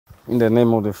In the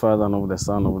name of the Father, and of the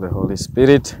Son, and of the Holy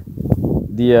Spirit.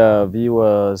 Dear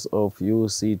viewers of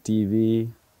UCTV,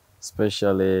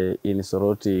 especially in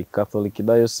Soroti Catholic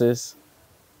Diocese,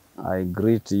 I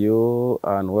greet you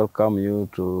and welcome you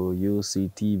to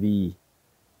UCTV.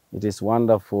 It is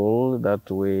wonderful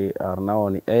that we are now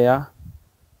on air.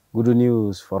 Good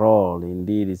news for all.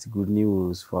 Indeed, it's good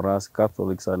news for us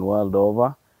Catholics and world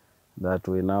over that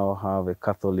we now have a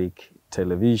Catholic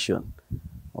television.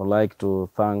 I'd like to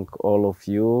thank all of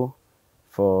you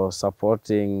for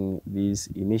supporting this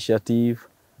initiative,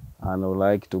 and I would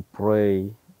like to pray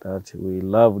that we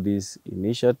love this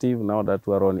initiative. Now that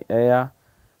we're on air,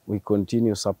 we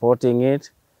continue supporting it.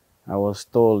 I was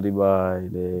told by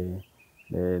the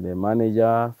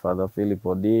manager, Father Philip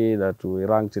Odi, that we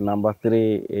ranked number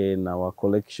 3 in our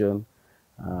collection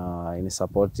in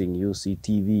supporting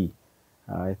UCTV.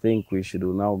 I think we should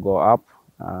now go up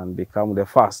and become the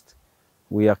first.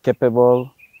 We are capable,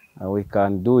 and we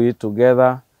can do it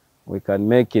together. We can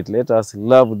make it. Let us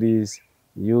love this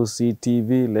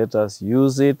UCTV. Let us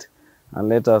use it, and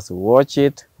let us watch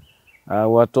it.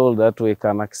 We're told that we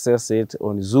can access it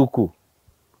on Zuku.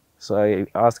 So I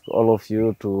ask all of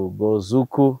you to go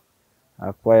Zuku,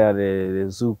 acquire the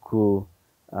Zuku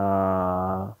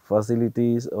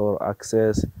facilities or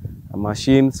access a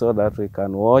machine so that we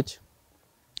can watch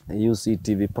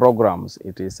UCTV programs.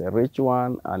 It is a rich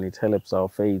one, and it helps our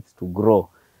faith to grow.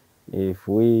 If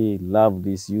we love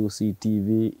this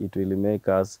UCTV, it will make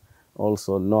us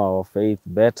also know our faith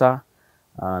better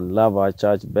and love our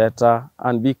church better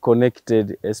and be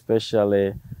connected,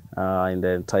 especially in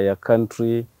the entire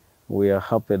country. We are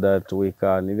happy that we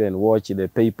can even watch the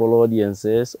papal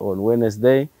audiences on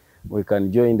Wednesday. We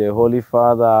can join the Holy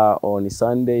Father on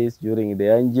Sundays during the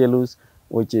Angelus,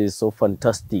 which is so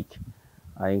fantastic.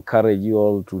 I encourage you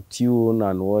all to tune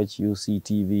and watch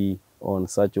UCTV on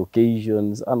such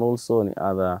occasions and also on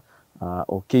other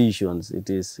occasions.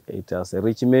 It has a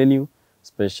rich menu,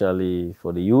 especially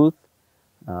for the youth.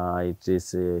 It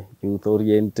is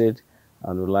youth-oriented,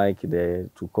 and we like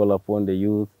to call upon the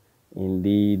youth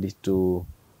indeed to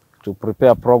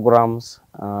prepare programs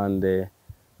and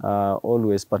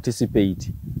always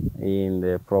participate in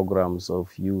the programs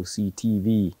of UCTV.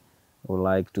 We would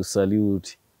like to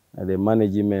salute the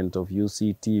management of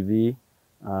UCTV,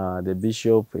 the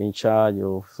bishop in charge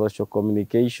of social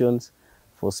communications,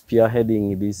 for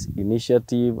spearheading this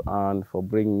initiative and for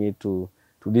bringing it to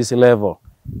this level.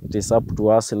 It is up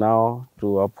to us now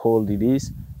to uphold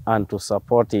this and to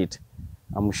support it.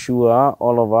 I'm sure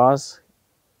all of us,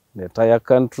 the entire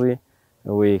country,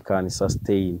 we can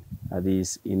sustain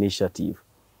this initiative.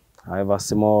 However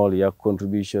small your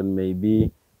contribution may be,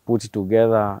 put it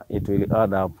together, it will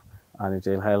add up, and it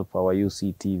will help our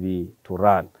UCTV to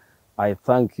run. I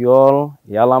thank you all.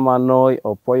 Yalamanoi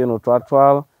opoyo no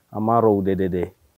twatwal amaro udedede.